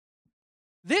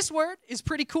This word is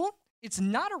pretty cool. It's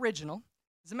not original.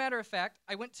 As a matter of fact,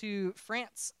 I went to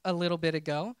France a little bit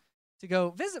ago to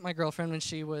go visit my girlfriend when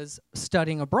she was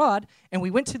studying abroad, and we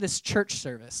went to this church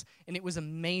service, and it was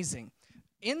amazing.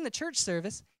 In the church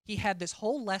service, he had this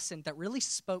whole lesson that really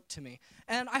spoke to me,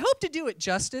 and I hope to do it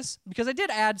justice because I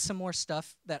did add some more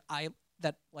stuff that I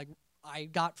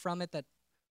got from it that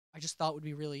I just thought would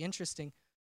be really interesting.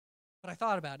 But I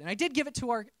thought about it, and I did give it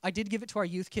to our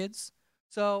youth kids.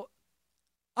 So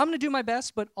I'm going to do my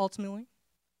best, but ultimately,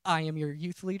 I am your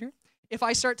youth leader. If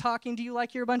I start talking to you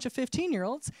like you're a bunch of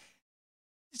 15-year-olds,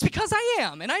 it's because I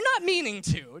am, and I'm not meaning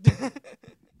to.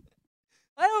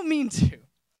 I don't mean to,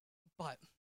 but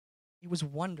it was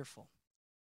wonderful.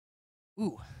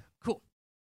 Ooh, cool.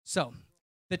 So,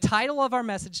 the title of our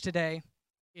message today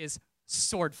is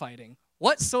Sword Fighting.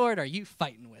 What sword are you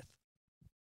fighting with?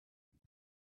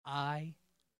 I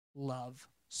love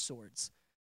swords.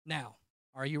 Now,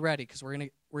 are you ready? Because we're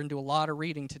gonna do a lot of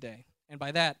reading today, and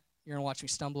by that, you're gonna watch me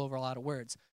stumble over a lot of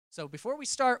words. So before we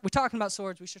start, we're talking about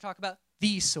swords. We should talk about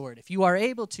the sword. If you are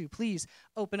able to, please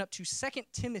open up to 2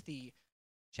 Timothy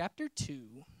chapter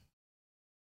 2.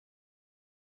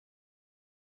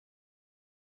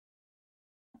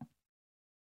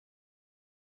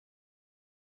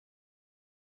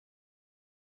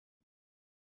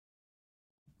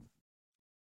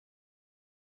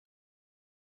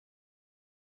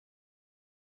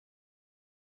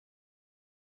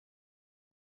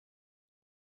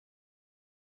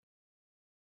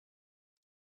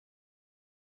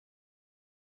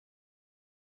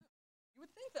 You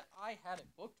would think that I had it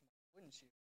booked, wouldn't you?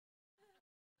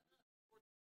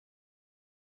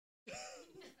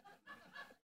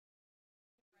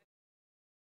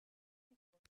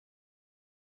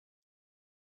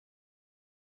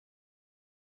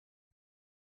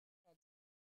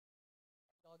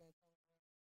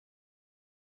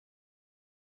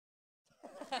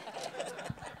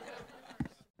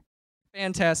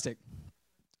 Fantastic.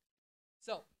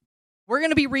 So, we're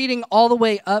going to be reading all the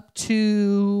way up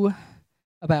to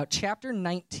about chapter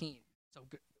 19. So,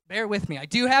 bear with me. I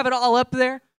do have it all up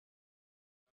there.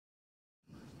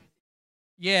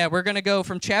 Yeah, we're going to go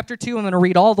from chapter 2. I'm going to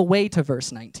read all the way to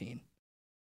verse 19.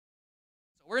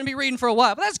 So, we're going to be reading for a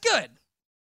while, but that's good.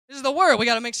 This is the word. We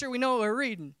got to make sure we know what we're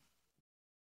reading.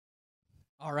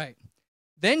 All right.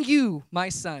 Then you, my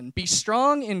son, be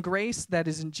strong in grace that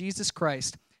is in Jesus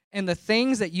Christ, and the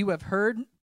things that you have heard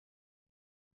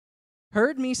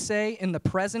me say in the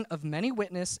presence of many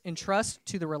witnesses, entrust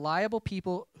to the reliable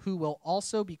people who will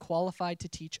also be qualified to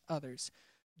teach others.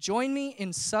 Join me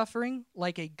in suffering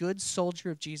like a good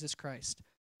soldier of Jesus Christ.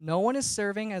 No one is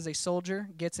serving as a soldier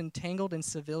gets entangled in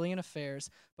civilian affairs,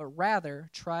 but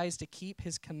rather tries to keep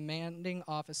his commanding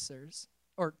officers,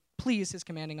 or please his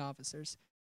commanding officers.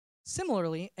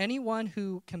 Similarly, anyone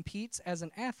who competes as an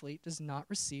athlete does not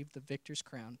receive the victor's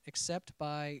crown, except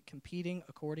by competing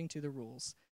according to the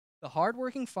rules. The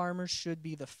hardworking farmers should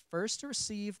be the first to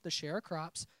receive the share of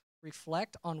crops.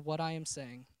 Reflect on what I am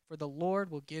saying, for the Lord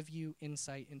will give you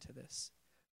insight into this.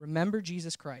 Remember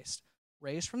Jesus Christ,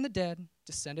 raised from the dead,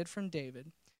 descended from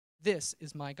David. This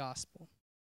is my gospel,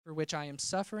 for which I am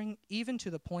suffering, even to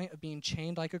the point of being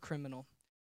chained like a criminal.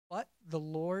 But the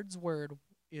Lord's word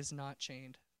is not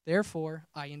chained. Therefore,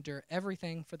 I endure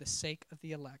everything for the sake of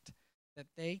the elect, that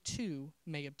they too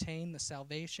may obtain the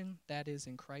salvation that is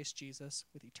in Christ Jesus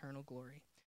with eternal glory.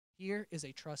 Here is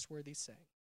a trustworthy saying: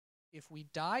 if we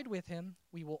died with him,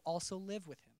 we will also live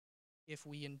with him. If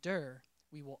we endure,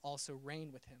 we will also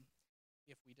reign with him.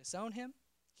 If we disown him,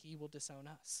 he will disown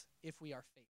us. If we are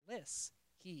faithless,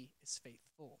 he is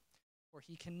faithful, for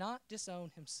he cannot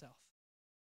disown himself.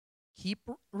 Keep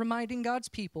reminding God's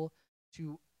people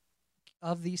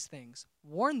of these things.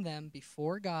 Warn them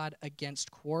before God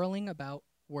against quarreling about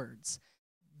words.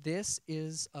 This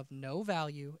is of no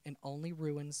value and only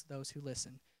ruins those who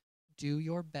listen. Do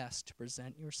your best to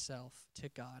present yourself to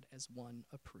God as one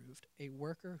approved, a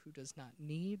worker who does not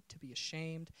need to be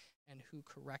ashamed and who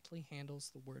correctly handles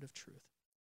the word of truth.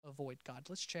 Avoid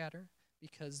godless chatter,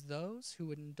 because those who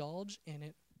would indulge in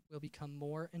it will become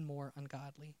more and more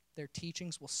ungodly. Their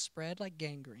teachings will spread like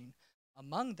gangrene.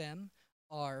 Among them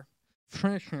are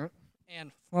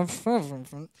and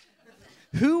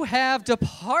who have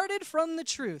departed from the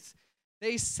truth.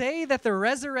 They say that the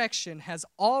resurrection has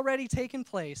already taken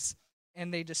place,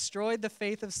 and they destroyed the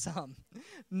faith of some.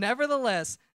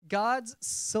 Nevertheless, God's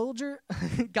solid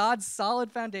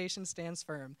foundation stands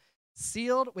firm,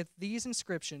 sealed with these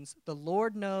inscriptions: the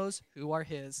Lord knows who are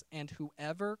his, and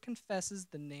whoever confesses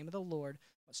the name of the Lord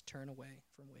must turn away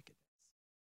from wickedness.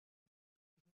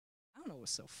 I don't know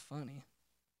what's so funny.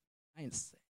 I didn't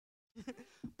say.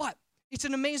 But It's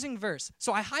an amazing verse.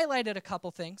 So I highlighted a couple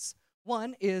things.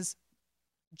 One is,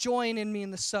 join in me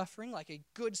in the suffering like a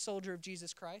good soldier of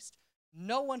Jesus Christ.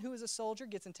 No one who is a soldier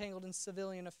gets entangled in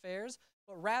civilian affairs,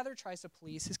 but rather tries to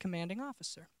please his commanding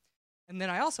officer. And then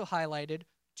I also highlighted,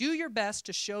 do your best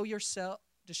to show yourself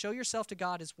to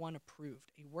God as one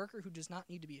approved, a worker who does not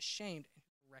need to be ashamed and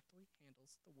who correctly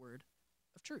handles the word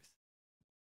of truth.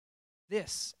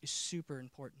 This is super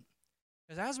important.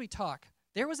 Because as we talk,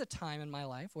 there was a time in my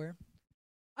life where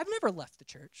I've never left the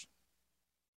church.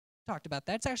 Talked about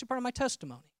that. It's actually part of my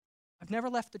testimony. I've never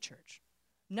left the church.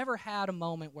 Never had a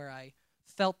moment where I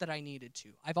felt that I needed to.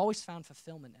 I've always found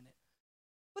fulfillment in it.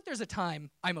 But there's a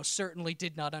time I most certainly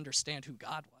did not understand who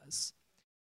God was,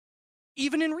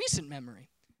 even in recent memory.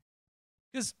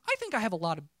 Because I think I have a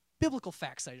lot of biblical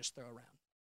facts I just throw around.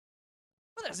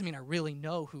 But that doesn't mean I really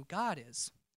know who God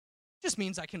is. It just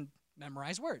means I can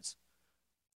memorize words.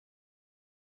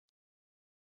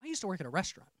 I used to work at a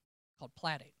restaurant called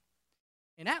Plat8.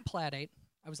 And at Plat8,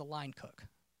 I was a line cook.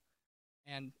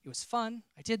 And it was fun.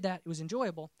 I did that. It was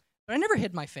enjoyable. But I never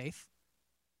hid my faith.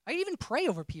 I'd even pray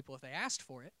over people if they asked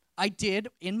for it. I did,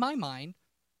 in my mind,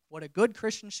 what a good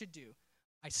Christian should do.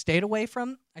 I stayed away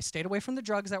from the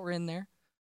drugs that were in there.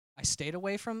 I stayed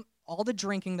away from all the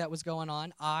drinking that was going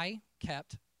on. I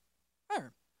kept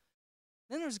her.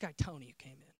 Then there was a guy, Tony, who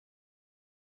came in.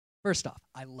 First off,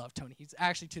 I love Tony. He's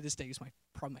actually, to this day, he's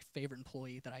probably my favorite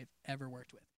employee that I've ever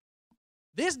worked with.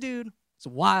 This dude is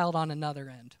wild on another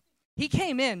end. He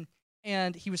came in,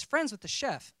 and he was friends with the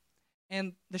chef.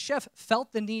 And the chef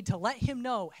felt the need to let him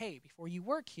know, hey, before you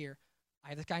work here, I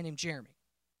have this guy named Jeremy.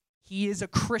 He is a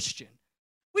Christian,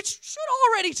 which should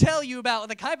already tell you about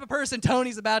the type of person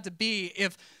Tony's about to be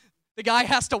if the guy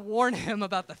has to warn him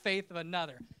about the faith of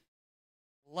another.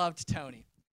 Loved Tony.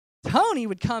 Tony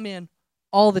would come in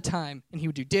all the time, and he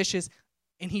would do dishes,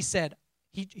 and he said,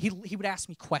 he would ask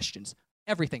me questions,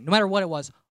 everything, no matter what it was,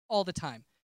 all the time.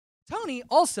 Tony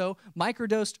also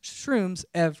microdosed shrooms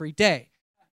every day.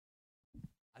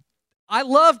 I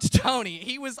loved Tony.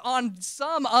 He was on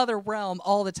some other realm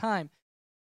all the time.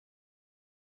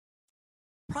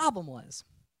 Problem was,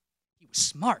 he was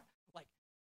smart, like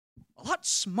a lot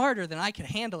smarter than I could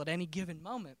handle at any given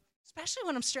moment, especially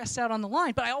when I'm stressed out on the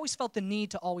line, but I always felt the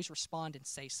need to always respond and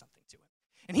say something to him.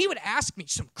 And he would ask me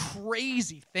some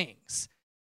crazy things,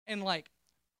 and like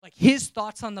his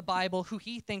thoughts on the Bible, who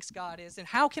he thinks God is, and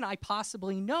how can I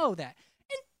possibly know that?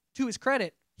 And to his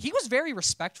credit, he was very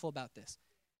respectful about this.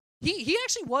 He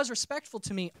actually was respectful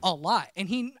to me a lot, and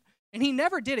he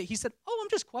never did it. He said, I'm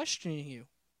just questioning you.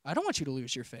 I don't want you to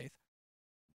lose your faith.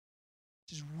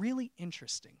 Which is really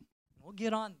interesting. We'll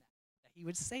get on that he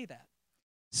would say that.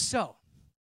 So,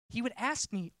 he would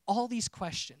ask me all these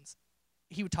questions.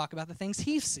 He would talk about the things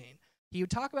he's seen. He would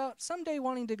talk about someday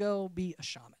wanting to go be a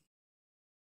shaman.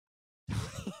 But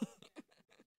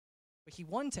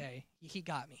one day, he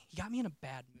got me. He got me in a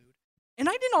bad mood. And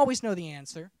I didn't always know the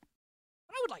answer.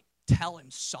 But I would tell him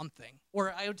something.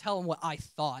 Or I would tell him what I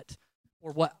thought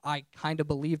or what I kind of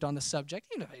believed on the subject.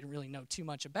 I didn't really know too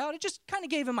much about it. Just kind of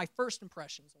gave him my first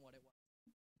impressions on what it was.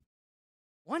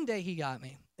 One day he got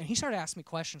me, and he started asking me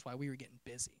questions while we were getting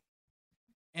busy.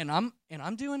 And I'm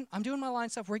doing my line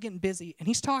stuff. We're getting busy, and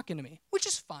he's talking to me, which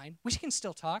is fine. We can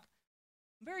still talk.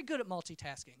 I'm very good at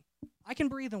multitasking. I can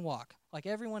breathe and walk like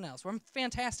everyone else. I'm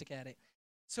fantastic at it.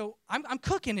 So I'm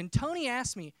cooking, and Tony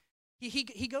asked me.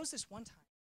 He goes this one time,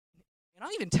 and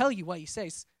I'll even tell you what he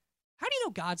says. How do you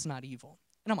know God's not evil?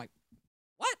 And I'm like,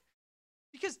 what?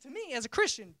 Because to me, as a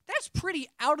Christian, that's pretty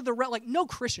out of the realm. No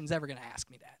Christian's ever going to ask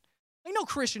me that. No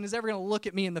Christian is ever going to look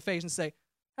at me in the face and say,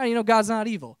 how do you know God's not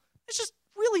evil? It's just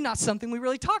really not something we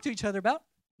really talk to each other about.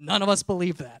 None of us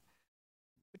believe that.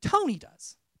 But Tony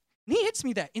does. And he hits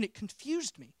me that, and it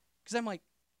confused me. Because I'm like,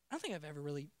 I don't think I've ever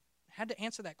really had to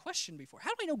answer that question before. How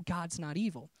do I know God's not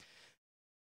evil?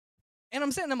 And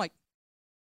I'm sitting there, I'm like,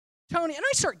 Tony, and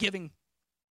I start giving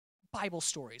Bible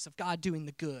stories of God doing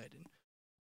the good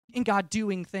and God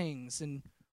doing things and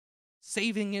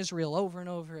saving Israel over and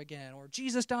over again, or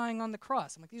Jesus dying on the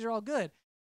cross. I'm like, these are all good.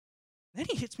 Then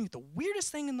he hits me with the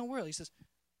weirdest thing in the world. He says,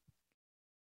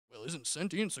 well, isn't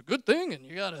sentience a good thing?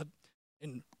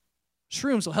 And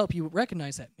shrooms will help you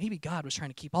recognize that. Maybe God was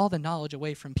trying to keep all the knowledge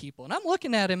away from people. And I'm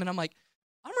looking at him, and I'm like,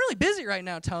 I'm really busy right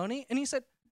now, Tony. And he said,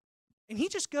 and he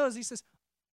just goes, he says,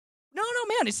 no,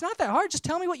 man, it's not that hard. Just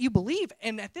tell me what you believe.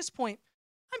 And at this point,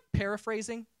 I'm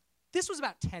paraphrasing. This was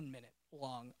about 10 minutes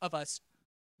long of us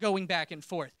going back and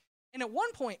forth. And at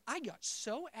one point, I got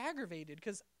so aggravated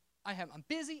because I'm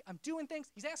busy, I'm doing things.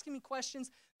 He's asking me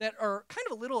questions that are kind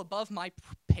of a little above my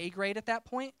pay grade at that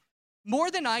point,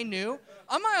 more than I knew.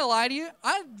 I'm not going to lie to you.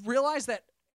 I realized that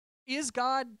is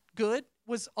God good,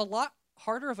 was a lot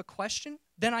harder of a question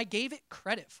than I gave it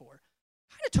credit for.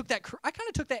 I kind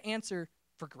of took that answer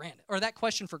for granted, or that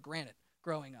question for granted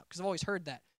growing up, because I've always heard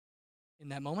that. In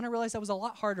that moment, I realized that was a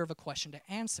lot harder of a question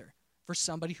to answer for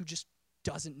somebody who just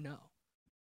doesn't know.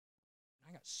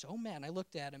 I got so mad. I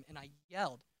looked at him and I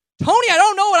yelled, "Tony, I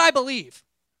don't know what I believe."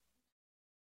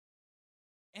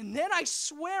 And then I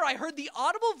swear I heard the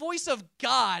audible voice of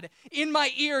God in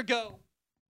my ear go,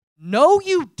 "No,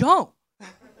 you don't." And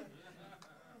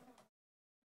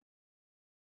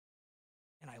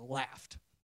I laughed.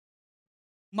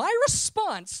 My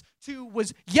response to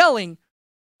was yelling,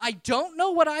 "I don't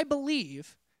know what I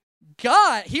believe."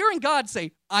 Hearing God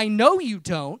say, "I know you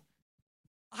don't,"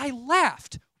 I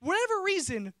laughed. For whatever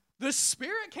reason, the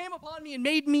Spirit came upon me and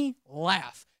made me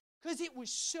laugh. Because it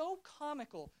was so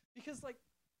comical. Because,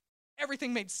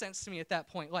 everything made sense to me at that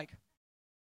point.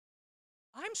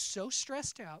 I'm so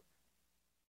stressed out.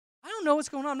 I don't know what's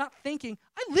going on. I'm not thinking.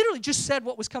 I literally just said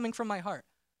what was coming from my heart.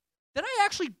 That I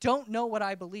actually don't know what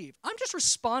I believe. I'm just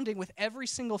responding with every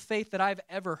single faith that I've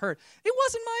ever heard. It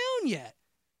wasn't my own yet.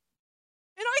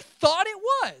 And I thought it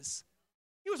was.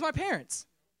 It was my parents.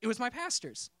 It was my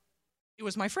pastors. It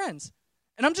was my friends.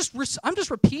 And I'm just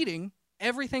repeating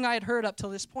everything I had heard up till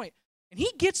this point. And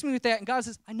he gets me with that, and God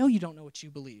says, "I know you don't know what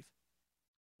you believe.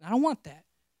 And I don't want that."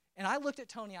 And I looked at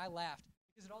Tony, I laughed,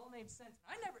 because it all made sense.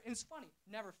 And it's funny,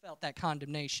 never felt that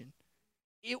condemnation.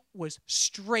 It was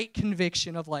straight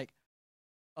conviction of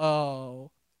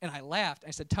oh. And I laughed.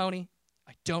 I said, "Tony,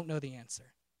 I don't know the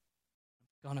answer.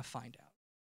 I'm going to find out.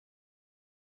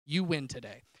 You win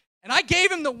today." And I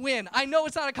gave him the win. I know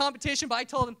it's not a competition, but I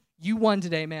told him, "You won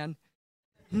today, man."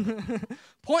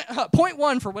 Point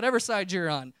one for whatever side you're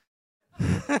on.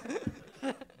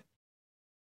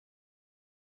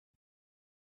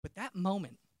 But that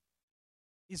moment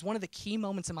is one of the key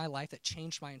moments in my life that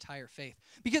changed my entire faith.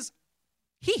 Because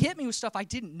he hit me with stuff I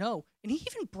didn't know, and he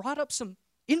even brought up some,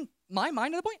 in my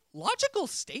mind at the point, logical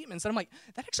statements. And I'm like,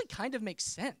 that actually kind of makes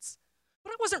sense.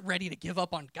 But I wasn't ready to give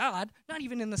up on God, not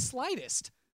even in the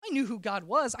slightest. I knew who God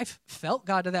was. I felt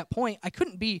God to that point. I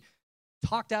couldn't be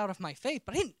talked out of my faith,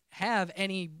 but I didn't have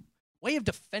any way of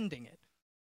defending it.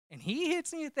 And he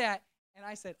hits me with that, and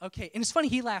I said, "Okay." And it's funny,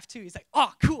 he laughed too. He's like,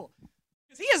 "Oh, cool."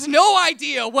 Because he has no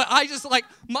idea what I just,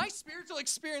 my spiritual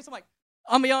experience. I'm like,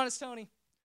 "I'll be honest, Tony.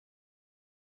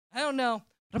 I don't know,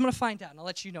 but I'm going to find out, and I'll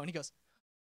let you know." And he goes,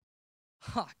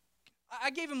 "Huh." I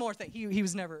gave him more things. He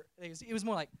was never, it was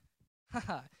more like,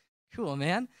 "Haha, cool,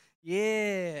 man.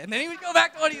 Yeah." And then he would go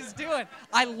back to what he was doing.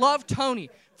 I love Tony.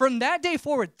 From that day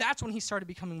forward, that's when he started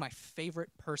becoming my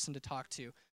favorite person to talk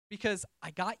to, because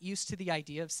I got used to the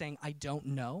idea of saying I don't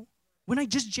know when I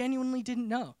just genuinely didn't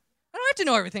know. I don't have to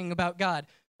know everything about God.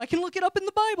 I can look it up in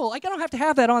the Bible. I don't have to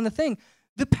have that on the thing.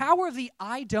 The power of the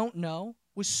 "I don't know"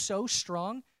 was so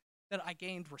strong that I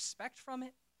gained respect from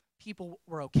it. People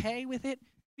were okay with it,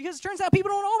 because it turns out people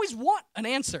don't always want an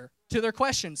answer to their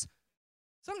questions.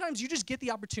 Sometimes you just get the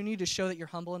opportunity to show that you're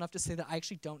humble enough to say that I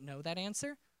actually don't know that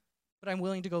answer, but I'm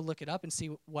willing to go look it up and see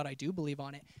what I do believe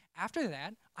on it. After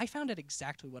that, I found out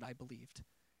exactly what I believed,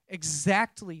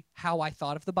 exactly how I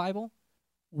thought of the Bible,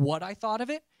 what I thought of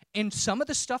it, and some of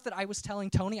the stuff that I was telling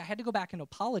Tony, I had to go back and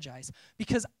apologize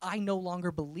because I no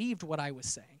longer believed what I was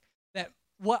saying. That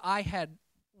what I had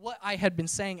been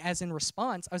saying as in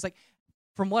response, I was like,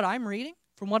 from what I'm reading,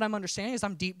 from what I'm understanding as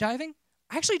I'm deep diving,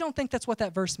 I actually don't think that's what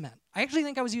that verse meant. I actually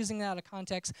think I was using that out of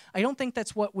context. I don't think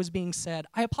that's what was being said.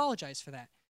 I apologize for that.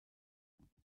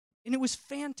 And it was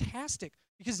fantastic,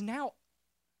 because now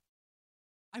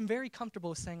I'm very comfortable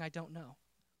with saying I don't know.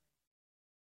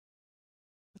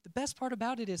 But the best part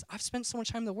about it is I've spent so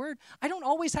much time in the Word, I don't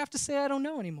always have to say I don't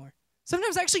know anymore.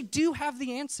 Sometimes I actually do have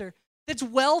the answer that's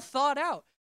well thought out.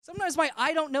 Sometimes my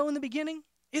 "I don't know" in the beginning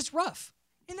is rough,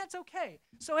 and that's okay.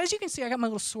 So as you can see, I got my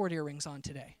little sword earrings on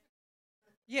today.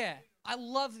 Yeah, I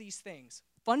love these things.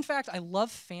 Fun fact, I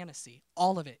love fantasy,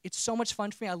 all of it. It's so much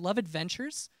fun for me. I love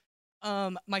adventures.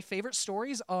 My favorite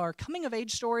stories are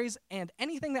coming-of-age stories and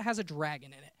anything that has a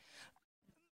dragon in it.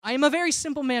 I am a very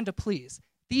simple man to please.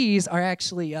 These are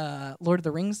actually Lord of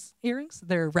the Rings earrings.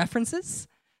 They're references.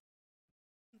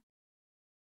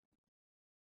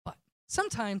 But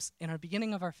sometimes in our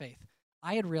beginning of our faith,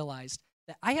 I had realized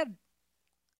that I had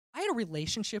a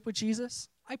relationship with Jesus.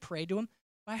 I prayed to him,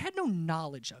 but I had no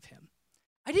knowledge of him.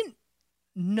 I didn't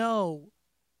know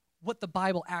what the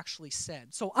Bible actually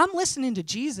said. So I'm listening to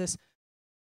Jesus.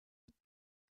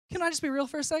 Can I just be real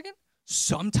for a second?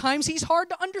 Sometimes he's hard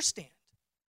to understand,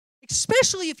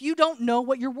 especially if you don't know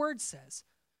what your word says.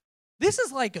 This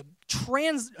is like a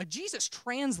Jesus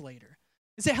translator.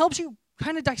 It helps you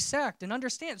kind of dissect and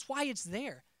understand. It's why it's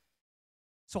there.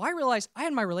 So I realized I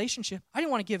had my relationship. I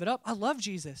didn't want to give it up. I love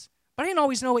Jesus. But I didn't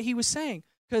always know what he was saying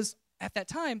because at that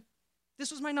time,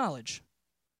 this was my knowledge.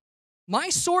 My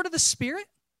sword of the Spirit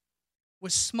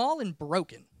was small and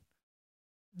broken.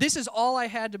 This is all I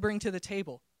had to bring to the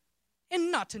table.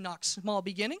 And not to knock small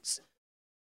beginnings.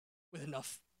 With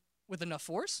enough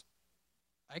force,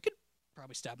 I could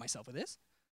probably stab myself with this.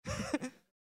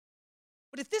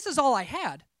 But if this is all I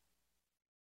had,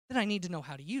 then I need to know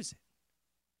how to use it.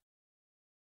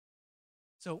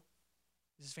 So,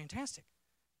 this is fantastic.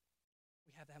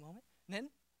 We have that moment. And then,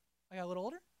 I got a little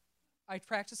older. I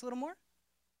practiced a little more.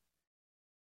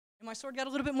 And my sword got a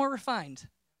little bit more refined.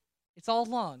 It's all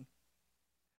long.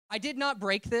 I did not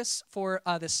break this for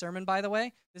this sermon, by the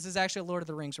way. This is actually a Lord of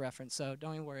the Rings reference, so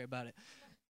don't even worry about it.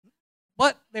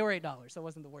 But they were $8, so it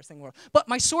wasn't the worst thing in the world. But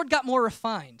my sword got more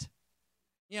refined.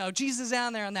 You know, Jesus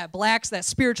down there on that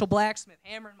spiritual blacksmith,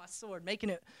 hammering my sword, making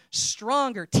it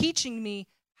stronger, teaching me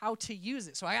how to use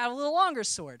it. So I got a little longer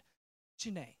sword.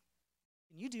 Janae,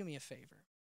 can you do me a favor?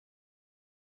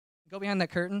 Go behind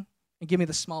that curtain and give me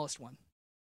the smallest one.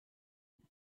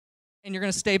 And you're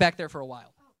going to stay back there for a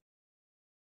while.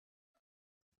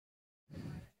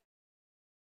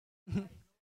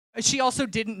 She also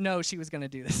didn't know she was going to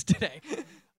do this today.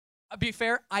 To be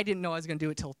fair, I didn't know I was going to do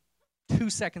it till 2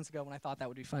 seconds ago when I thought that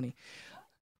would be funny.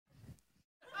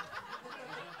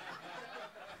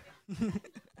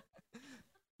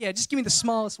 Yeah, just give me the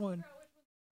smallest one.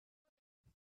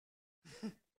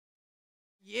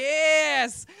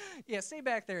 Yes! Yeah, stay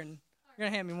back there and you're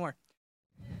going to hand me more.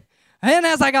 And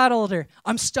as I got older,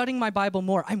 I'm studying my Bible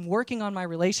more. I'm working on my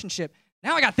relationship.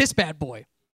 Now I got this bad boy.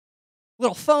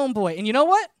 Little phone boy. And you know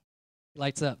what? He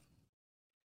lights up.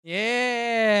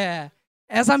 Yeah.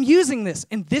 As I'm using this,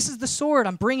 and this is the sword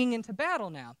I'm bringing into battle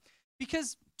now.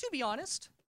 Because, to be honest,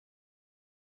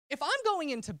 if I'm going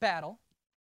into battle,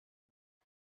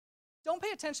 don't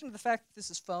pay attention to the fact that this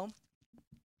is foam.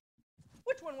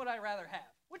 Which one would I rather have?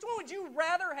 Which one would you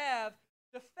rather have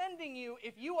defending you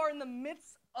if you are in the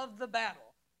midst of the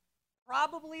battle?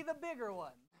 Probably the bigger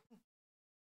one.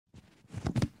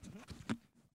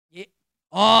 Yeah.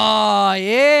 Oh,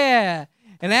 yeah.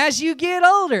 And as you get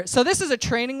older, so this is a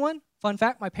training one. Fun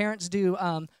fact, my parents do,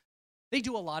 they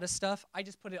do a lot of stuff. I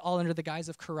just put it all under the guise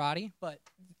of karate, but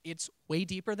it's way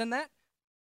deeper than that.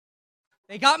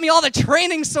 They got me all the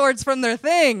training swords from their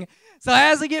thing. So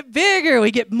as we get bigger,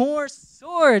 we get more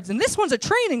swords. And this one's a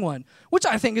training one, which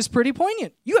I think is pretty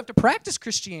poignant. You have to practice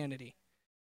Christianity.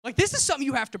 Like, this is something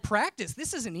you have to practice.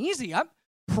 This isn't easy.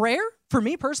 Prayer, for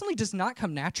me personally, does not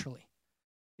come naturally.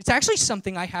 It's actually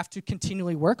something I have to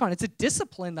continually work on. It's a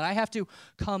discipline that I have to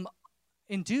come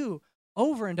and do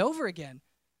over and over again.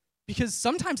 Because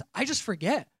sometimes I just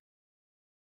forget.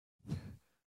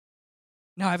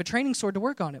 Now I have a training sword to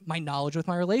work on it. My knowledge with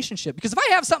my relationship. Because if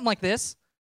I have something like this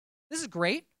is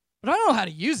great, but I don't know how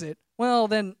to use it, well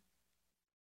then,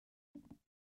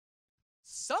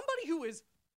 somebody who is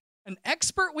an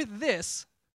expert with this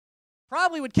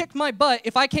probably would kick my butt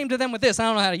if I came to them with this. I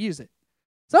don't know how to use it.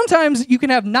 Sometimes you can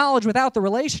have knowledge without the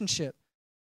relationship,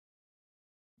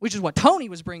 which is what Tony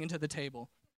was bringing to the table.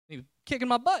 He was kicking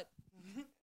my butt.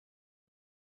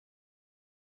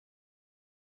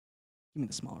 Give me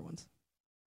the smaller ones.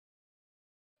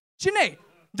 Janae,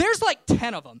 there's like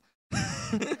 10 of them. Oh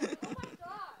my God.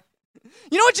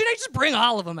 You know what, Janae? Just bring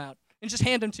all of them out and just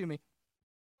hand them to me.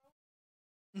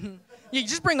 Yeah, you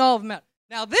just bring all of them out.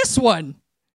 Now this one,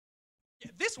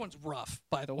 this one's rough,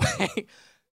 by the way.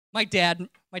 My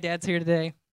dad's here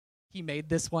today. He made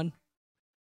this one.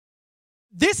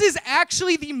 This is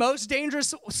actually the most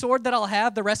dangerous sword that I'll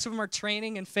have. The rest of them are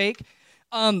training and fake.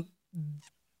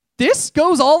 This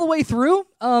goes all the way through.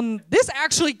 This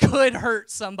actually could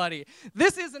hurt somebody.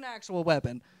 This is an actual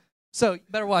weapon. So you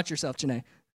better watch yourself, Janae.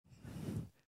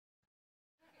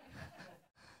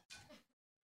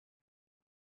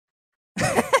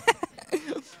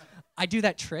 I do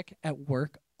that trick at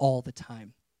work all the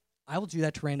time. I will do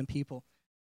that to random people.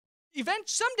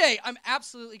 Someday, I'm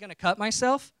absolutely going to cut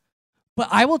myself, but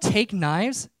I will take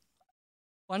knives.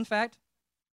 Fun fact,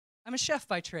 I'm a chef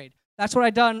by trade. That's what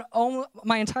I've done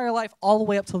my entire life, all the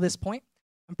way up till this point.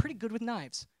 I'm pretty good with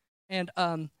knives. And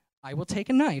I will take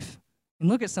a knife and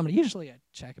look at somebody. Usually I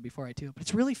check it before I do, but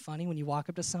it's really funny when you walk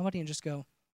up to somebody and just go,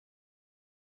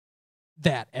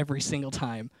 that every single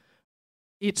time.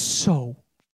 It's so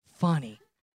funny.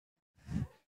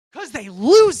 Because they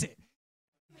lose it.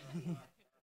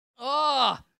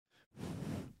 Oh.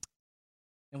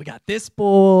 And we got this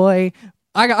boy.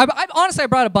 Honestly, I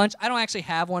brought a bunch. I don't actually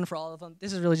have one for all of them.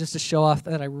 This is really just to show off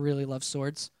that I really love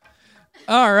swords.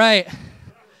 All right.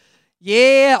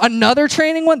 Yeah, another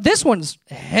training one. This one's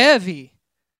heavy.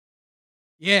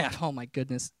 Yeah, oh my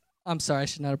goodness. I'm sorry, I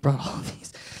should not have brought all of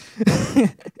these.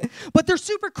 But they're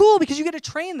super cool because you get to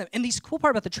train them. And the cool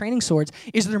part about the training swords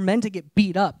is they're meant to get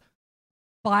beat up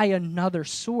by another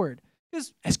sword.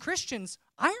 Because as Christians,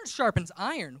 iron sharpens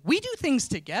iron. We do things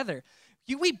together.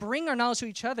 We bring our knowledge to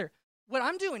each other. What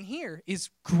I'm doing here is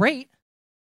great,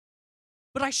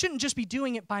 but I shouldn't just be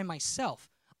doing it by myself.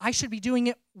 I should be doing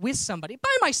it with somebody.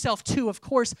 By myself too, of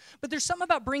course, but there's something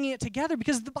about bringing it together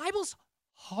because the Bible's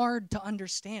hard to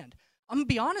understand. I'm going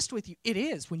to be honest with you, it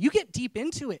is. When you get deep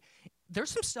into it,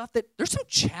 there's some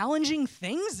challenging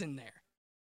things in there.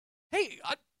 Hey,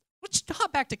 let's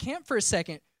hop back to camp for a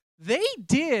second. They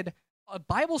did a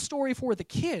Bible story for the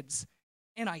kids,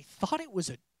 and I thought it was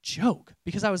a joke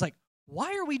because I was like,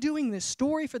 why are we doing this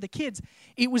story for the kids?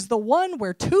 It was the one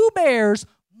where 2 bears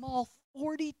maul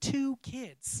 42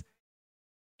 kids.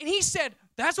 And he said,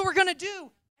 that's what we're going to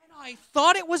do. And I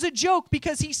thought it was a joke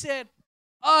because he said,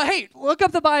 hey, look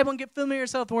up the Bible and get familiar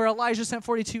yourself where Elijah sent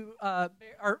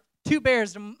 2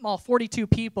 bears to maul 42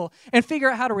 people and figure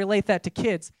out how to relate that to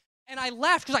kids. And I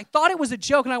laughed because I thought it was a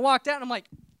joke, and I walked out, and I'm like,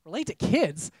 relate to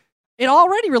kids? It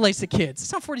already relates to kids.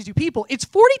 It's not 42 people. It's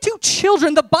 42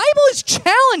 children. The Bible is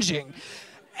challenging.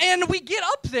 And we get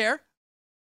up there,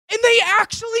 and they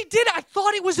actually did it. I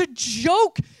thought it was a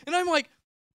joke. And I'm like,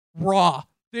 raw.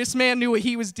 This man knew what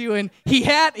he was doing. He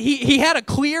had a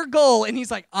clear goal, and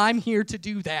he's like, I'm here to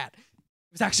do that.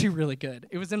 It was actually really good.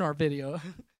 It was in our video.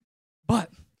 But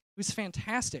it was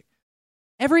fantastic.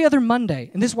 Every other Monday,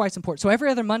 and this is why it's important. So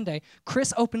every other Monday,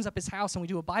 Chris opens up his house, and we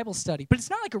do a Bible study. But it's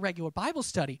not like a regular Bible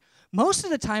study. Most of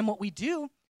the time, what we do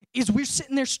is we're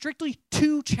sitting there strictly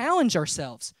to challenge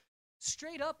ourselves.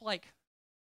 Straight up like,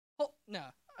 oh, no,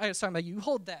 I was talking about you.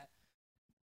 Hold that.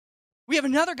 We have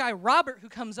another guy, Robert, who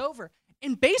comes over.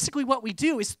 And basically what we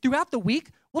do is throughout the week,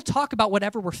 we'll talk about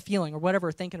whatever we're feeling or whatever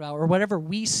we're thinking about or whatever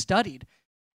we studied.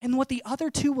 And what the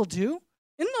other two will do,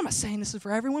 and I'm not saying this is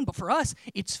for everyone, but for us,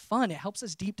 it's fun. It helps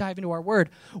us deep dive into our word.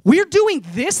 We're doing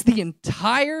this the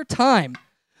entire time.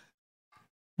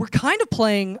 We're kind of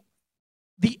playing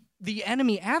the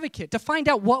enemy advocate to find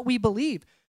out what we believe.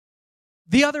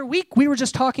 The other week, we were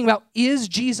just talking about, is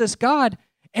Jesus God?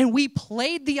 And we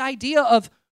played the idea of,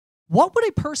 what would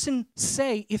a person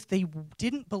say if they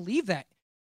didn't believe that?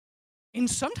 And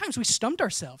sometimes we stumped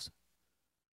ourselves.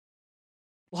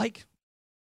 Like,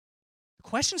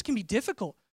 questions can be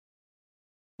difficult,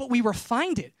 but we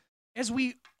refined it as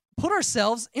we put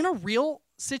ourselves in a real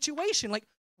situation. Like,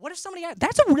 what if somebody asked?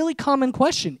 That's a really common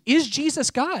question. Is Jesus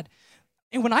God?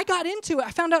 And when I got into it,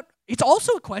 I found out it's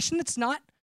also a question that's not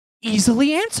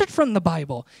easily answered from the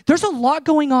Bible. There's a lot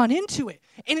going on into it,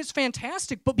 and it's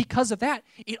fantastic, but because of that,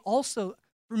 it also,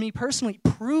 for me personally,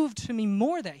 proved to me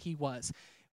more that he was.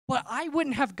 But I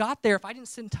wouldn't have got there if I didn't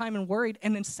sit in time and worried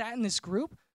and then sat in this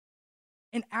group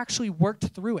and actually worked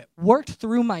through it, worked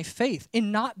through my faith,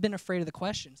 and not been afraid of the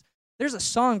questions. There's a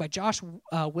song by Josh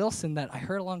Wilson that I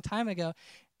heard a long time ago,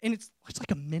 and it's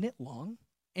like a minute long,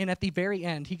 and at the very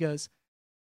end, he goes,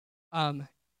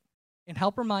 and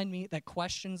help remind me that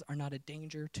questions are not a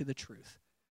danger to the truth.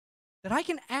 That I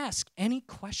can ask any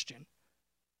question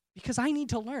because I need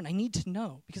to learn. I need to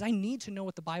know because I need to know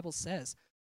what the Bible says.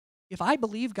 If I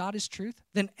believe God is truth,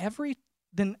 then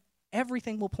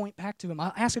everything will point back to him.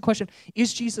 I'll ask a question,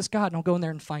 is Jesus God? And I'll go in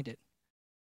there and find it.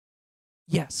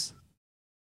 Yes.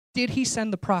 Did he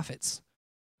send the prophets?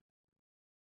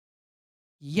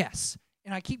 Yes.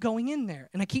 And I keep going in there,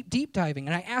 and I keep deep diving,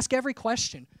 and I ask every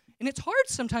question. And it's hard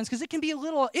sometimes because it can be a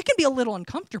little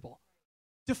uncomfortable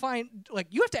to find, like,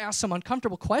 you have to ask some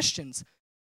uncomfortable questions.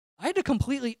 I had to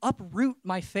completely uproot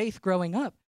my faith growing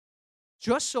up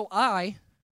just so I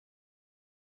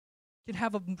can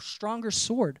have a stronger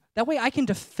sword. That way I can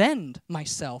defend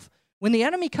myself. When the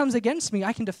enemy comes against me,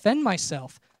 I can defend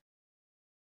myself.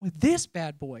 With this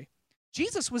bad boy,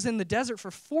 Jesus was in the desert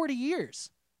for 40 years.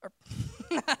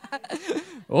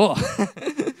 Oh.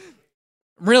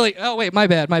 Really? Oh, wait, my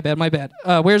bad.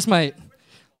 Where's my...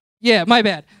 Yeah, my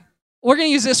bad. We're going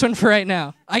to use this one for right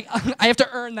now. I have to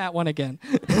earn that one again.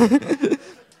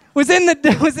 was in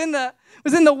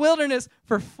the wilderness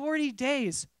for 40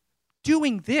 days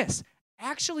doing this,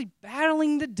 actually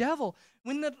battling the devil.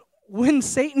 When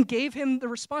Satan gave him the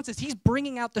responses, he's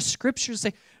bringing out the scriptures,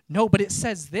 saying, no, but it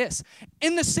says this.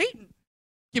 And the Satan,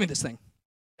 give me this thing.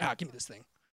 Give me this thing.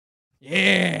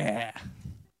 Yeah.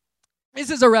 This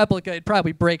is a replica. It'd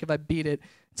probably break if I beat it.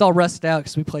 It's all rusted out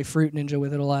because we play Fruit Ninja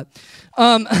with it a lot.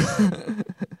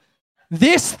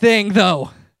 This thing,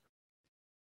 though.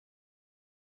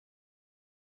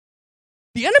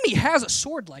 The enemy has a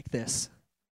sword like this.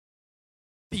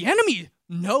 The enemy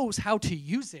knows how to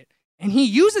use it, and he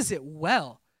uses it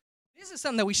well. This is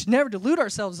something that we should never delude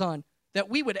ourselves on, that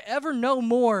we would ever know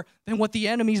more than what the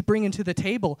enemy's bringing to the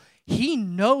table. He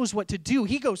knows what to do.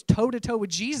 He goes toe-to-toe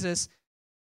with Jesus,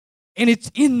 and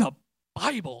it's in the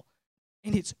Bible,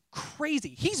 and it's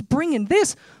crazy. He's bringing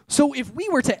this. So if we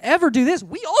were to ever do this,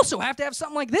 we also have to have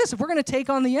something like this if we're going to take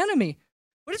on the enemy.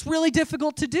 But it's really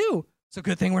difficult to do. It's a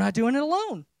good thing we're not doing it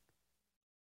alone.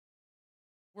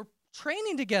 We're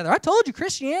training together. I told you,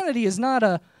 Christianity is not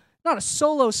a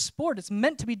solo sport. It's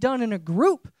meant to be done in a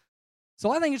group.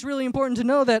 So I think it's really important to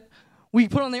know that we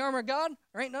put on the armor of God.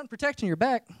 There ain't nothing protecting your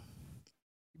back.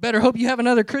 You better hope you have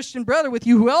another Christian brother with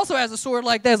you who also has a sword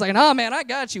like that. It's like, nah, man, I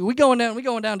got you. We going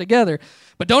down together.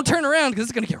 But don't turn around because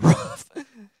it's going to get rough.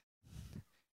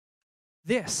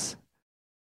 This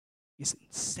is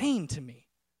insane to me.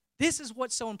 This is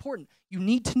what's so important. You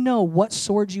need to know what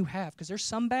swords you have, because there's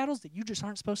some battles that you just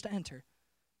aren't supposed to enter,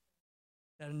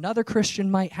 that another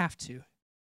Christian might have to.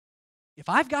 If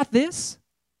I've got this,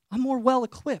 I'm more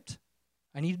well-equipped.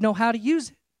 I need to know how to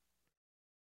use it.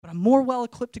 But I'm more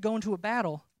well-equipped to go into a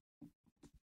battle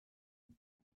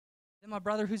than my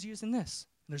brother who's using this.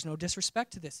 And there's no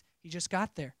disrespect to this. He just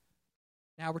got there.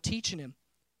 Now we're teaching him.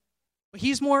 But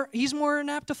he's more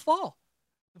apt to fall.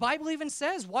 The Bible even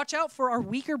says, watch out for our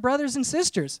weaker brothers and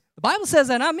sisters. The Bible says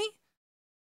that, not me.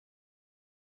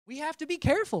 We have to be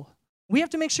careful. We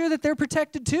have to make sure that they're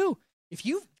protected too. If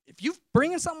you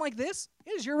bring in something like this,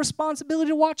 it is your responsibility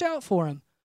to watch out for them.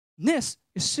 And this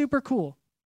is super cool.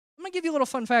 I'm going to give you a little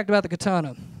fun fact about the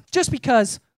katana, just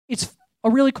because it's a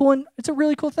really cool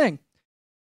thing.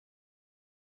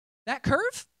 That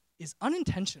curve is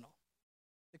unintentional.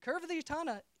 The curve of the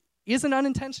katana is an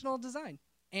unintentional design,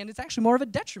 and it's actually more of a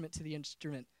detriment to the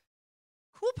instrument.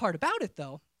 Cool part about it,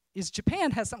 though, is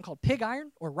Japan has something called pig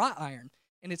iron or wrought iron,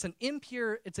 and it's an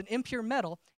impure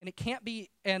metal, and it can't be,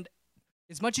 and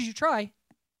as much as you try,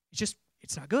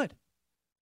 it's not good.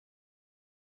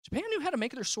 Japan knew how to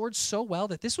make their swords so well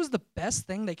that this was the best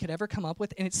thing they could ever come up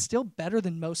with, and it's still better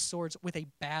than most swords with a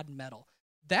bad metal.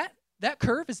 That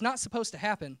curve is not supposed to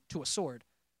happen to a sword.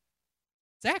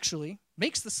 It actually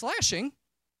makes the slashing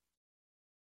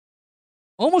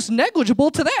almost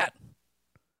negligible to that.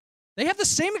 They have the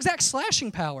same exact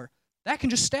slashing power. That can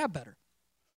just stab better.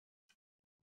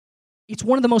 It's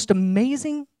one of the most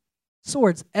amazing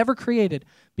swords ever created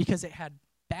because it had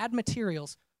bad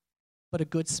materials, but a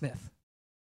good smith.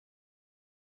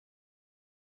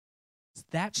 It's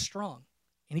that strong,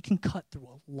 and it can cut through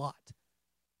a lot.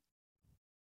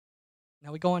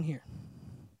 Now we go on here.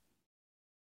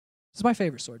 This is my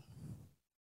favorite sword.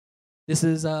 This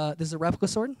is a replica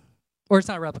sword. Or it's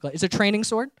not a replica. It's a training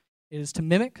sword. It is to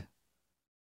mimic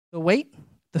the weight,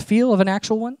 the feel of an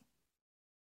actual one.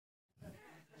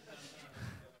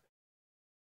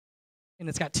 And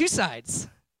it's got two sides.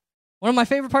 One of my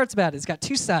favorite parts about it, it's got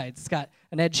two sides. It's got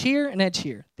an edge here, an edge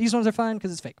here. These ones are fine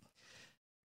because it's fake.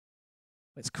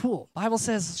 But it's cool. Bible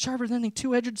says, sharper than a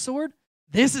two-edged sword.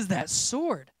 This is that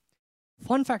sword.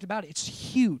 Fun fact about it, it's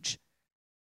huge.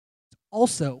 It's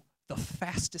also the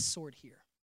fastest sword here.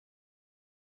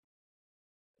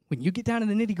 When you get down to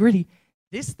the nitty-gritty,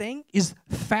 this thing is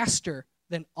faster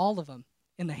than all of them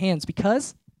in the hands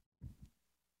because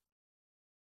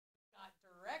it's got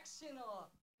directional.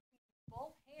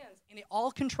 Both hands, and it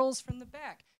all controls from the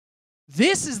back.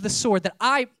 This is the sword that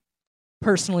I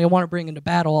personally want to bring into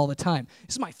battle all the time.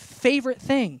 This is my favorite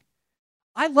thing.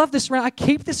 I love this around. I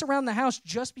keep this around the house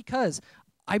just because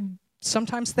I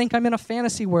sometimes think I'm in a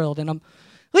fantasy world, and I'm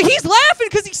like, he's laughing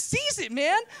because he sees it,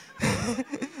 man.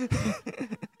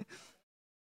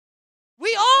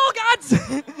 We all got...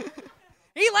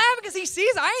 He laughing because he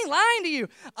sees it. I ain't lying to you.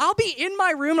 I'll be in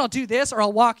my room, and I'll do this, or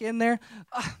I'll walk in there.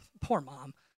 Poor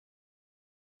mom.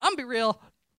 I'm going to be real.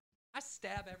 I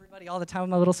stab everybody all the time with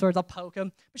my little swords. I'll poke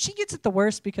them. But she gets it the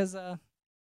worst because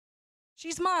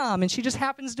she's mom, and she just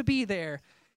happens to be there.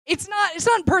 It's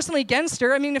not personally against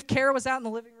her. I mean, if Kara was out in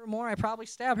the living room more, I'd probably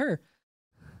stab her.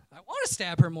 I want to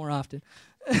stab her more often.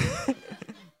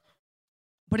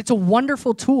 But it's a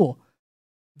wonderful tool.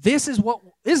 This is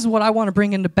what I want to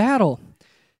bring into battle.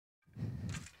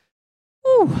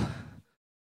 Whew.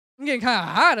 I'm getting kind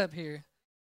of hot up here.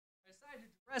 I decided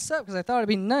to dress up because I thought it'd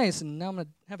be nice, and now I'm going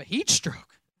to have a heat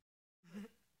stroke.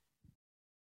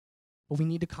 But we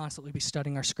need to constantly be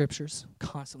studying our scriptures,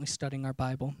 constantly studying our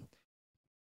Bible.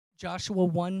 Joshua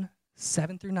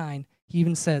 1:7-9, he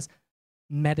even says,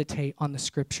 meditate on the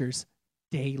scriptures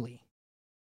daily.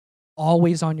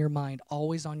 Always on your mind,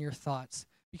 always on your thoughts.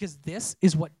 Because this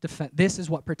is what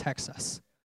protects us.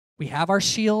 We have our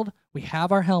shield, we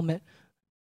have our helmet,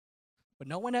 but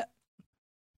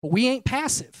we ain't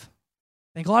passive.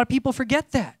 I think a lot of people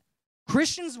forget that.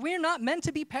 Christians, we're not meant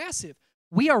to be passive.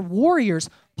 We are warriors.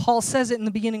 Paul says it in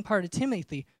the beginning part of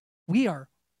Timothy. We are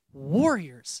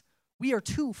warriors. We are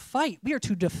to fight. We are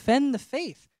to defend the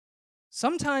faith.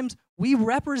 Sometimes we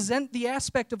represent the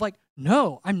aspect of like,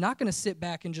 no, I'm not going to sit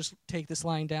back and just take this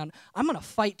lying down. I'm going to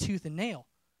fight tooth and nail.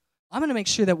 I'm going to make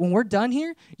sure that when we're done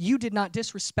here, you did not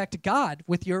disrespect God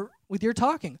with your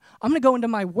talking. I'm going to go into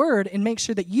my word and make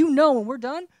sure that you know when we're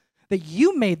done that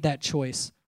you made that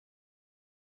choice.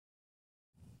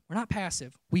 We're not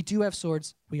passive. We do have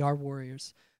swords. We are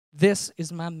warriors. This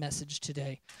is my message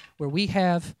today, where we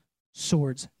have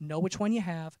swords. Know which one you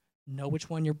have. Know which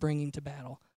one you're bringing to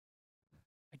battle.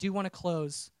 I do want to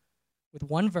close with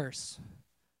one verse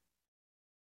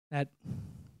that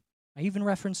I even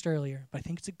referenced earlier, but I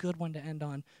think it's a good one to end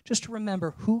on, just to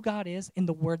remember who God is in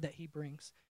the word that he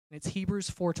brings. And it's Hebrews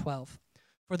 4:12.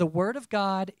 For the word of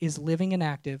God is living and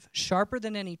active, sharper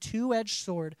than any two-edged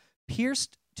sword,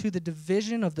 pierced to the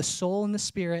division of the soul and the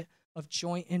spirit, of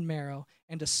joint and marrow,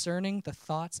 and discerning the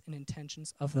thoughts and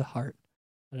intentions of the heart.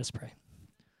 Let us pray.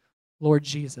 Lord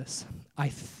Jesus, I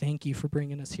thank you for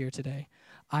bringing us here today.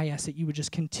 I ask that you would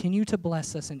just continue to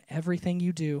bless us in everything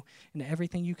you do and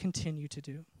everything you continue to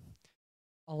do.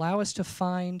 Allow us to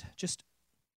find just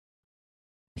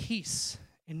peace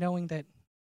in knowing that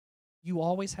you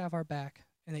always have our back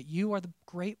and that you are the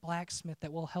great blacksmith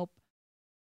that will help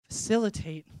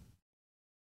facilitate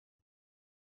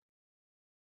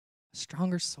a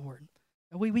stronger sword.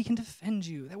 That way we can defend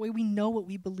you. That way we know what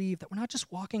we believe, that we're not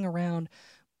just walking around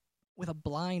with a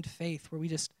blind faith where we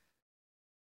just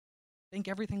think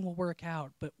everything will work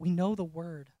out, but we know the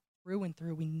word through and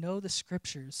through. We know the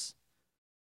scriptures.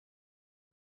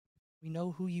 We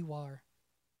know who you are.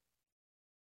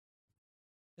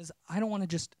 Because I don't want to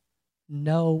just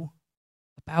know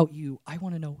about you. I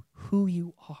want to know who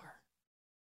you are.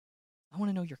 I want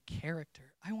to know your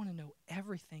character. I want to know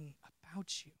everything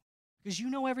about you. Because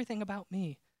you know everything about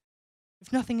me.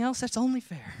 If nothing else, that's only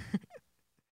fair.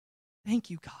 Thank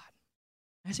you, God.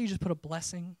 I ask you just put a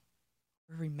blessing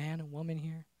for every man and woman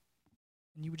here.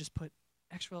 And you would just put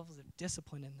extra levels of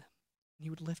discipline in them. And you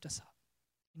would lift us up.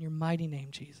 In your mighty name,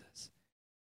 Jesus.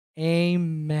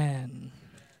 Amen.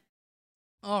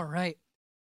 All right.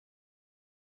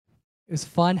 It was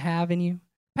fun having you.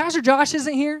 Pastor Josh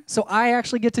isn't here, so I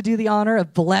actually get to do the honor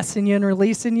of blessing you and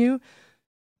releasing you.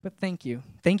 But thank you.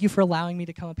 Thank you for allowing me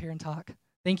to come up here and talk.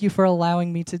 Thank you for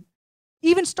allowing me to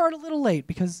even start a little late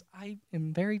because I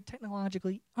am very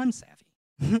technologically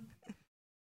unsavvy.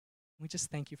 We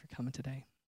just thank you for coming today.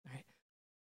 All right.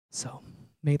 So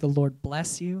may the Lord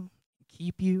bless you,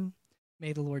 keep you.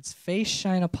 May the Lord's face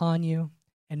shine upon you,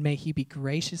 and may he be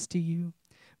gracious to you.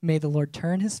 May the Lord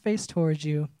turn his face towards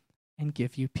you and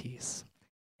give you peace.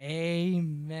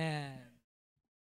 Amen.